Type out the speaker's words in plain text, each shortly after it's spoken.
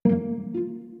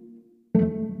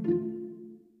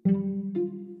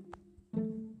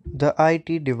The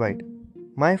IT divide.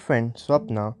 My friend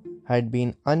Swapna had been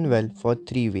unwell for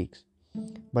 3 weeks,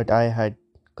 but I had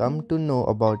come to know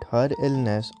about her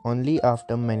illness only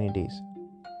after many days.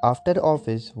 After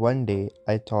office one day,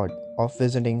 I thought of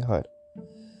visiting her.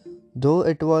 Though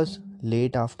it was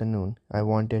late afternoon, I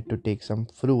wanted to take some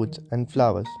fruits and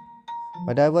flowers,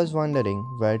 but I was wondering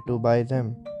where to buy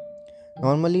them.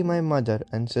 Normally, my mother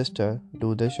and sister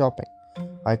do the shopping.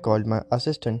 I called my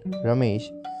assistant Ramesh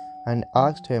and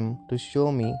asked him to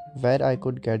show me where I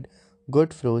could get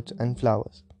good fruits and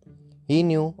flowers. He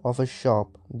knew of a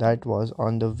shop that was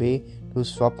on the way to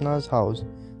Swapna's house,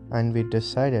 and we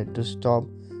decided to stop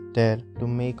there to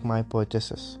make my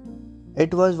purchases.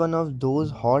 It was one of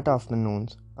those hot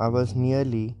afternoons. I was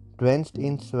nearly drenched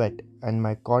in sweat and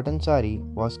my cotton sari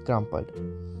was crumpled.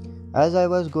 As I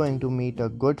was going to meet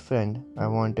a good friend, I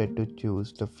wanted to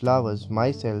choose the flowers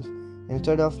myself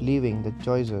instead of leaving the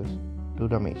choices to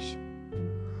Ramesh.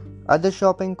 At the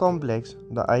shopping complex,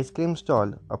 the ice cream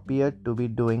stall appeared to be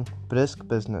doing brisk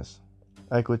business.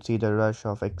 I could see the rush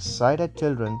of excited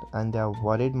children and their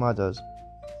worried mothers.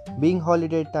 Being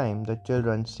holiday time, the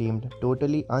children seemed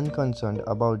totally unconcerned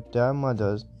about their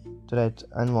mothers' threats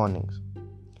and warnings.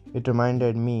 It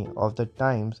reminded me of the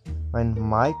times when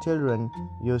my children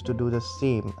used to do the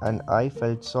same, and I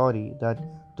felt sorry that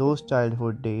those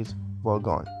childhood days were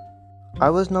gone. I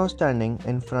was now standing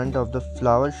in front of the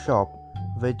flower shop,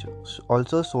 which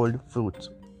also sold fruits.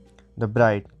 The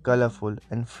bright, colorful,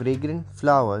 and fragrant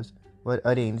flowers were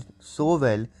arranged so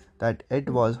well that it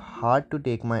was hard to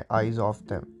take my eyes off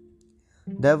them.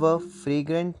 There were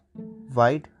fragrant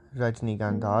white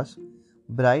rajnigandhas,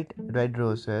 bright red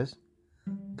roses,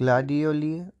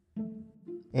 gladioli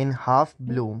in half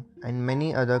bloom, and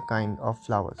many other kinds of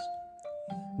flowers.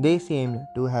 They seemed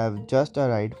to have just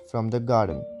arrived from the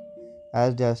garden,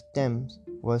 as their stems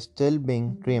were still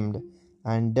being trimmed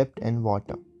and dipped in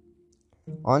water.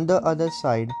 On the other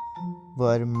side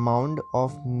were mound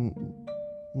of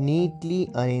neatly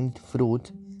arranged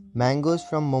fruits, mangoes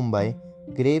from Mumbai,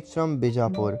 grapes from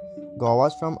Bijapur,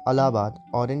 guavas from Allahabad,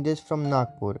 oranges from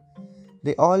Nagpur.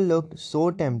 They all looked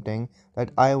so tempting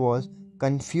that I was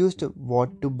confused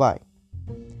what to buy.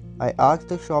 I asked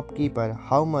the shopkeeper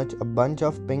how much a bunch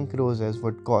of pink roses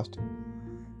would cost.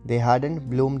 They hadn't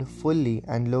bloomed fully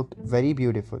and looked very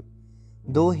beautiful.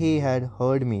 Though he had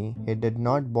heard me, he did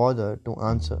not bother to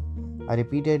answer. I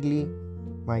repeatedly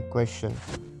my question.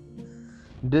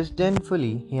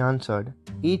 Disdainfully, he answered,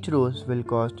 "Each rose will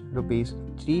cost rupees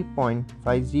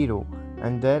 3.50,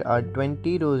 and there are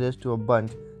 20 roses to a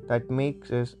bunch that makes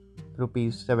it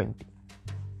rupees 70.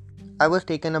 I was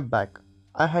taken aback.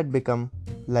 I had become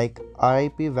like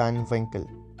R.I.P. Van Winkle.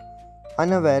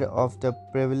 Unaware of the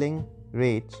prevailing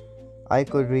rates, I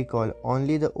could recall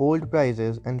only the old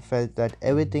prices and felt that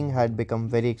everything had become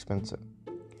very expensive.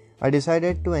 I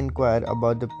decided to inquire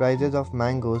about the prices of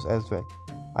mangoes as well.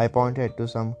 I pointed to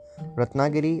some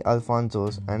Ratnagiri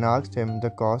Alfonsos and asked him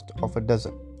the cost of a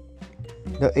dozen.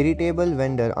 The irritable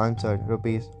vendor answered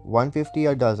rupees 150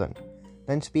 a dozen.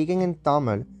 Then, speaking in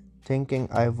Tamil, thinking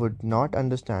I would not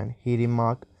understand, he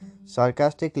remarked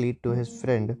sarcastically to his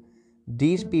friend,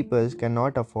 "These people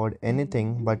cannot afford anything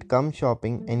but come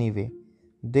shopping anyway.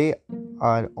 They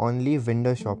are only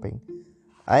window shopping.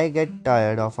 I get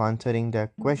tired of answering their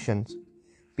questions.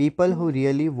 People who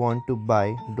really want to buy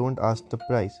don't ask the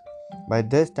price." By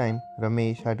this time,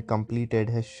 Ramesh had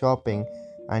completed his shopping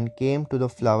and came to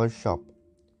the flower shop,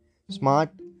 smart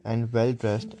and well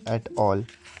dressed at all,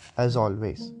 as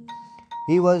always.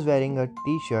 He was wearing a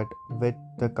t-shirt with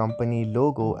the company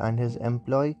logo and his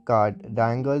employee card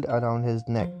dangled around his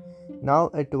neck. Now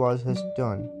it was his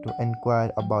turn to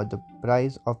inquire about the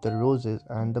price of the roses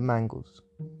and the mangoes.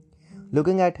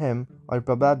 Looking at him, or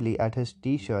probably at his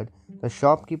t-shirt, the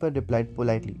shopkeeper replied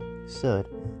politely, "Sir,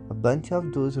 a bunch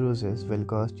of those roses will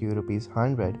cost you rupees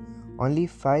 100, only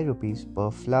 5 rupees per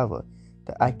flower.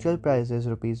 The actual price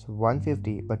is rupees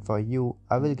 150, but for you,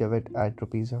 I will give it at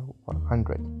rupees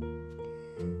 100.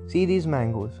 See these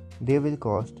mangoes, they will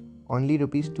cost only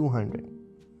rupees 200.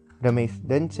 Ramesh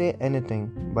didn't say anything,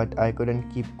 but I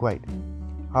couldn't keep quiet.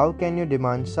 "How can you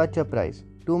demand such a price?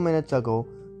 2 minutes ago,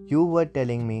 you were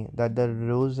telling me that the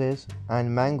roses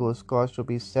and mangoes cost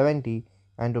rupees 70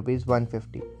 and rupees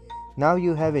 150. Now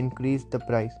you have increased the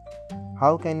price.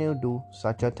 How can you do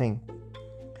such a thing?"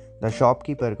 The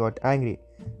shopkeeper got angry.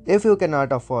 "If you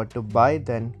cannot afford to buy,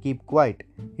 then keep quiet.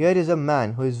 Here is a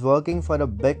man who is working for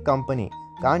a big company.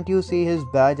 Can't you see his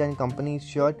badge and company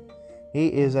shirt? He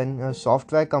is in a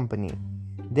software company.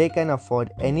 They can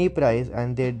afford any price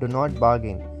and they do not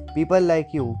bargain. People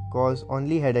like you cause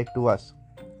only headache to us."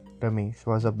 Ramesh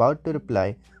was about to reply,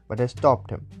 but I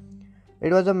stopped him.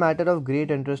 It was a matter of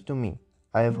great interest to me.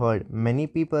 I have heard many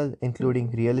people, including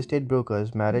real estate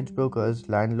brokers, marriage brokers,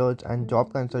 landlords, and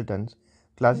job consultants,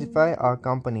 classify our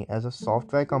company as a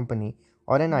software company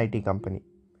or an IT company.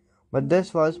 But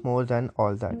this was more than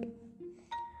all that.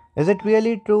 Is it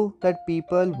really true that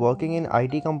people working in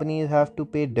IT companies have to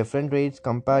pay different rates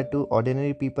compared to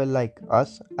ordinary people like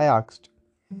us? I asked.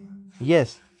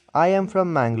 Yes, I am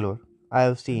from Mangalore. I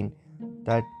have seen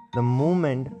that the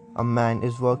moment a man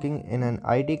is working in an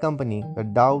IT company, the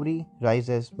dowry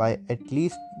rises by at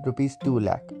least rupees 2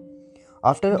 lakh.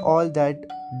 After all that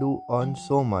do earn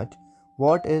so much,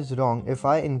 what is wrong if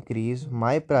I increase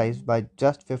my price by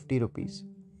just 50 rupees?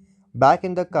 Back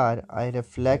in the car, I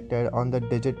reflected on the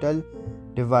digital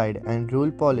divide and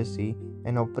rule policy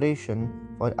in operation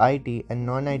for IT and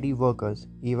non IT workers,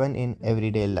 even in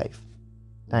everyday life.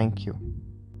 Thank you.